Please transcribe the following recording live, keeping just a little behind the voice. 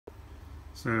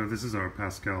So this is our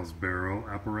Pascal's barrel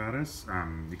apparatus.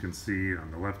 You can see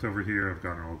on the left over here I've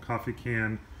got an old coffee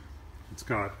can. It's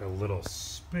got a little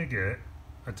spigot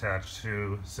attached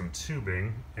to some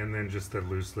tubing and then just a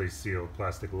loosely sealed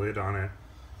plastic lid on it.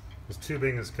 This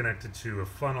tubing is connected to a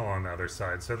funnel on the other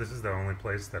side, so this is the only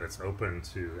place that it's open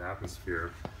to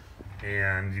atmosphere.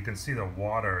 And you can see the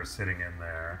water sitting in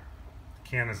there. The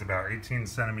can is about 18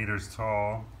 centimeters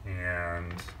tall,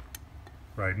 and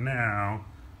right now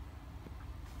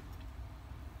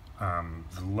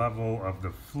the level of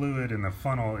the fluid in the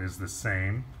funnel is the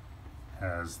same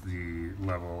as the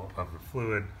level of the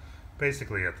fluid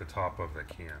basically at the top of the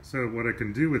can. So what I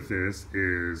can do with this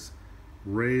is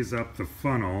raise up the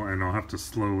funnel, and I'll have to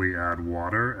slowly add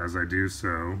water as I do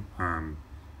so.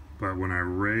 But when I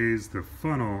raise the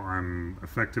funnel, I'm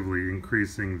effectively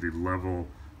increasing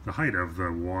the height of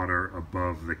the water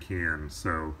above the can.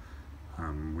 So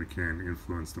we can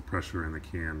influence the pressure in the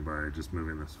can by just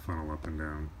moving this funnel up and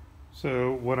down.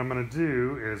 So what I'm going to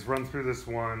do is run through this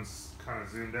once, kind of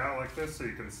zoomed out like this so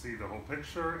you can see the whole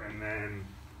picture, and then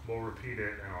we'll repeat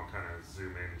it and I'll kind of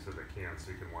zoom into the can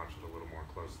so you can watch it a little more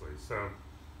closely. So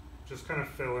just kind of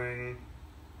filling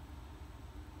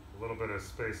a little bit of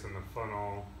space in the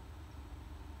funnel.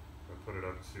 I put it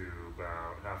up to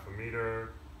about ½ a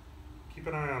meter. Keep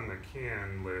an eye on the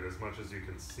can lid as much as you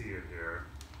can see it here.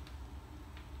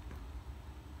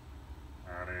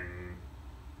 Adding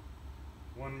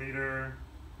 1 meter,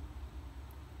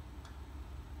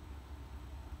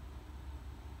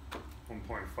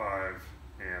 1.5,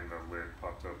 and the lid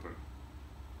popped open.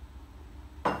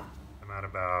 I'm at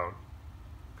about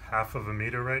 ½ of a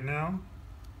meter right now,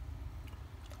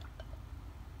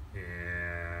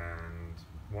 and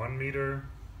 1 meter,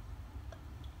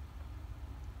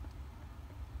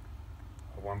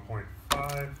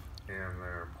 1.5, and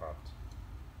they're popped.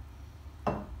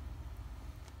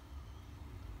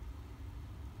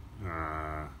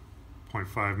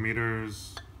 0.5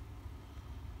 meters,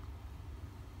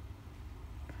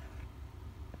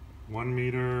 1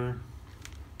 meter,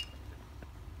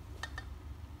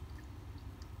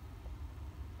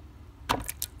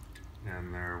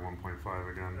 and they're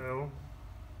 1.5 again. So,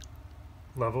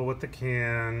 level with the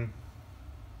can.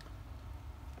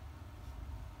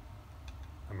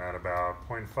 I'm at about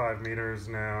 0.5 meters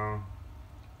now.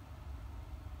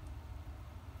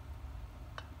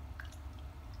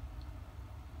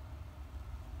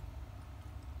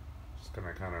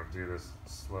 Gonna kind of do this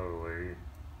slowly.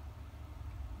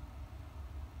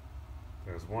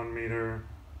 There's 1 meter.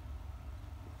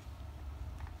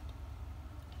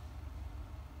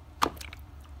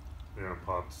 Yeah, it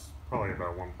pops probably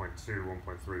about 1.2,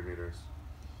 1.3 meters.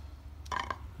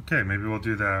 Okay, maybe we'll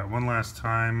do that one last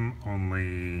time,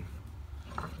 only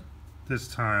this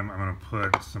time I'm gonna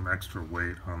put some extra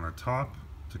weight on the top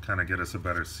to kind of get us a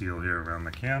better seal here around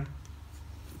the can.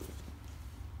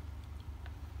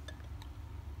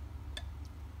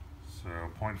 So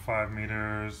 0.5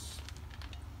 meters,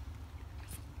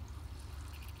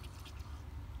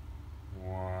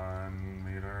 1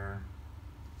 meter,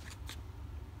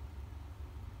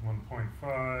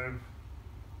 1.5,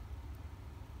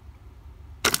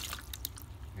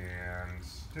 and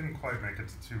didn't quite make it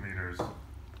to 2 meters.